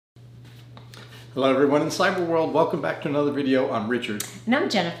Hello everyone in cyber world, welcome back to another video. I'm Richard. And I'm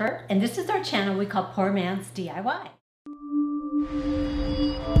Jennifer, and this is our channel we call Poor Man's DIY.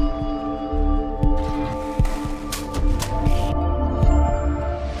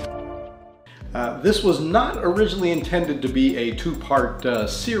 This was not originally intended to be a two-part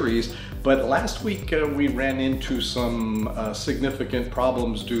series, but last week we ran into some significant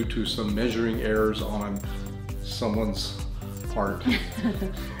problems due to some measuring errors on someone's part.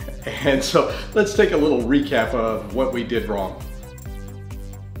 And so let's take a little recap of what we did wrong.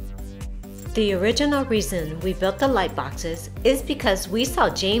 The original reason we built the light boxes is because we saw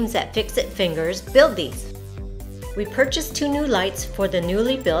James at Fix-It Fingers build these. We purchased 2 new lights for the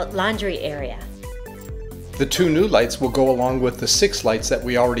newly built laundry area. The 2 new lights will go along with the 6 lights that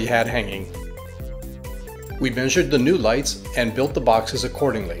we already had hanging. We measured the new lights and built the boxes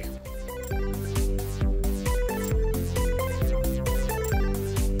accordingly.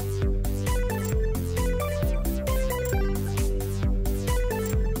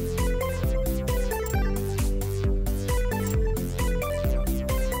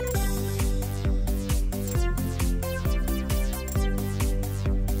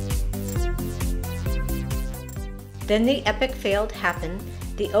 Then the epic fail happened.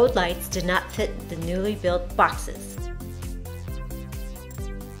 The old lights did not fit the newly built boxes.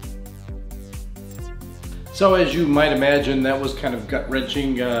 So as you might imagine, that was kind of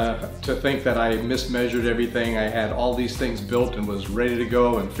gut-wrenching to think that I mismeasured everything. I had all these things built and was ready to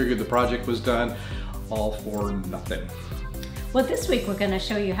go and figured the project was done, all for nothing. Well, this week we're going to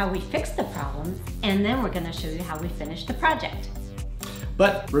show you how we fixed the problems, and then we're going to show you how we finished the project.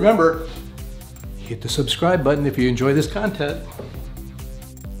 But remember, hit the subscribe button if you enjoy this content.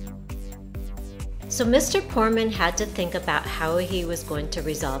 So Mr. Poorman had to think about how he was going to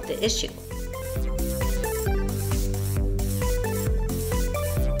resolve the issue.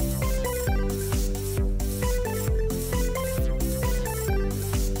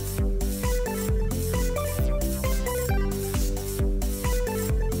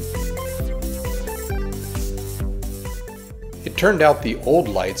 It turned out the old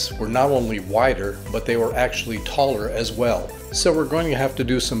lights were not only wider, but they were actually taller as well. So we're going to have to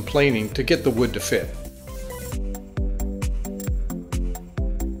do some planing to get the wood to fit.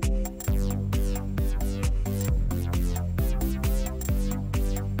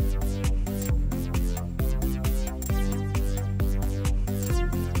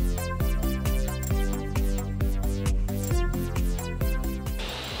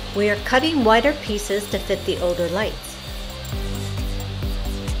 We are cutting wider pieces to fit the older lights.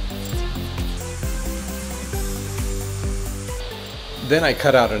 Then I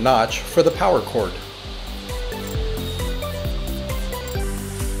cut out a notch for the power cord.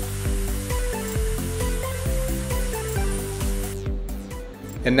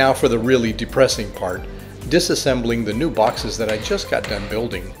 And now for the really depressing part, disassembling the new boxes that I just got done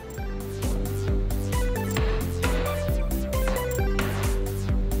building.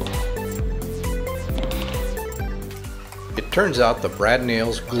 It turns out the brad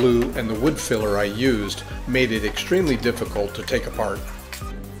nails, glue, and the wood filler I used made it extremely difficult to take apart.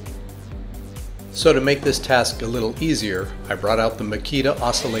 So to make this task a little easier, I brought out the Makita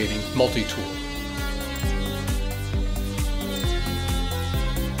oscillating multi-tool.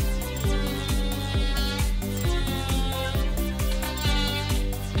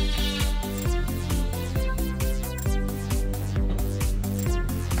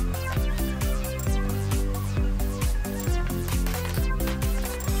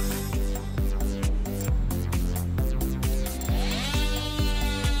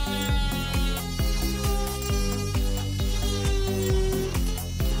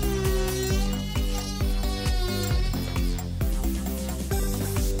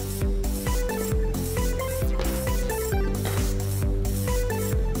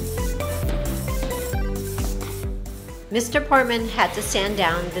 Mr. Poorman had to sand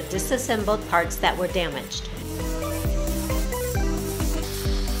down the disassembled parts that were damaged.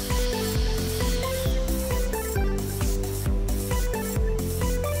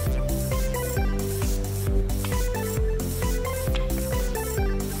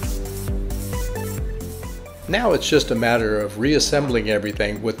 Now it's just a matter of reassembling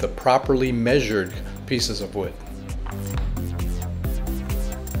everything with the properly measured pieces of wood.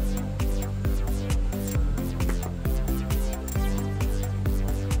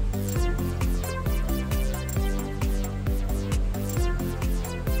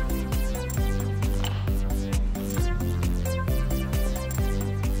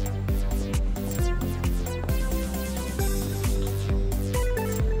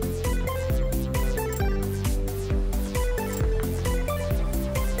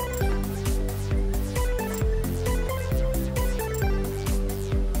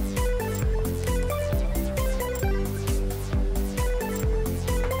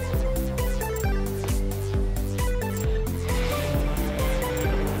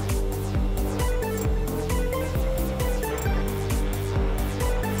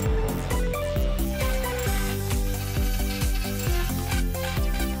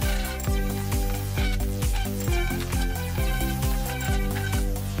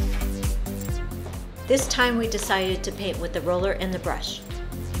 This time we decided to paint with the roller and the brush.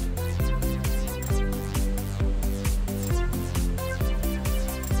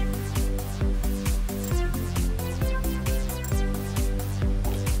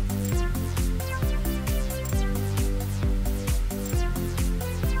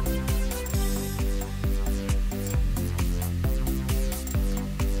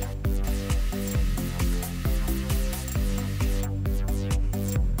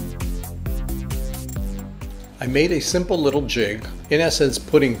 I made a simple little jig, in essence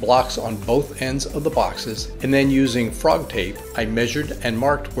putting blocks on both ends of the boxes, and then using frog tape I measured and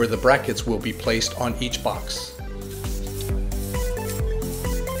marked where the brackets will be placed on each box.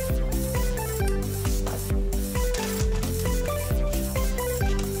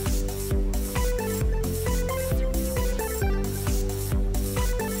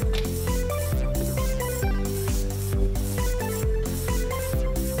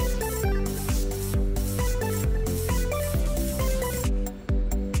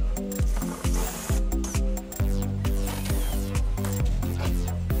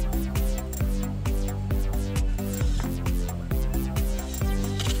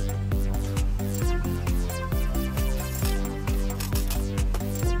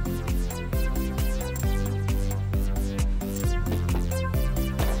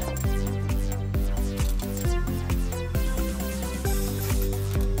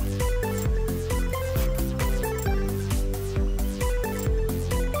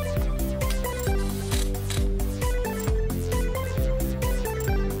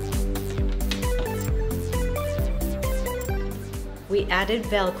 We added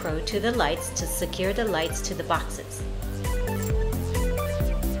Velcro to the lights to secure the lights to the boxes.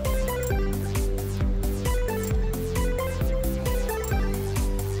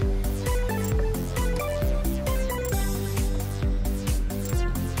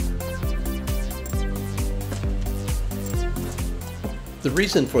 The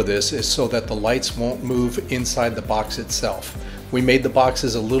reason for this is so that the lights won't move inside the box itself. We made the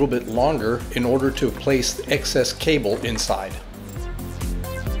boxes a little bit longer in order to place excess cable inside.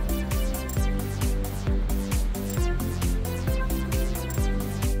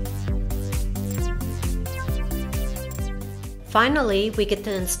 Finally, we get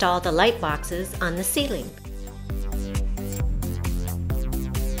to install the light boxes on the ceiling.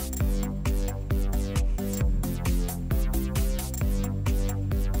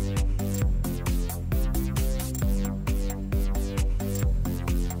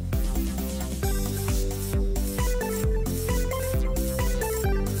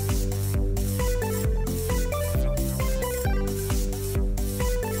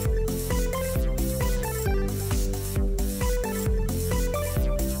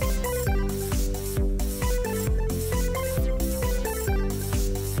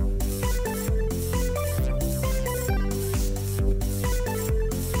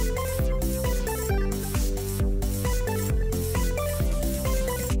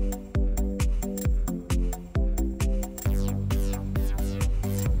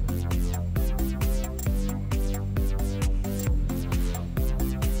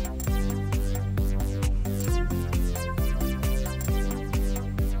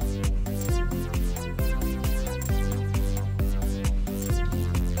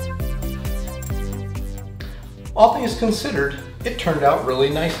 All things considered, it turned out really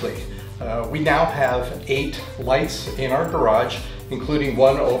nicely. We now have 8 lights in our garage, including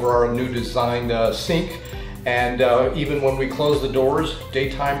one over our new designed sink. And even when we close the doors,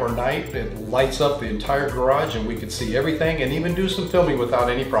 daytime or night, it lights up the entire garage and we can see everything and even do some filming without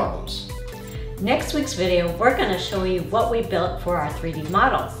any problems. Next week's video, we're going to show you what we built for our 3D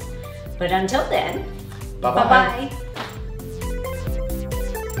models. But until then, Bye-bye. bye-bye.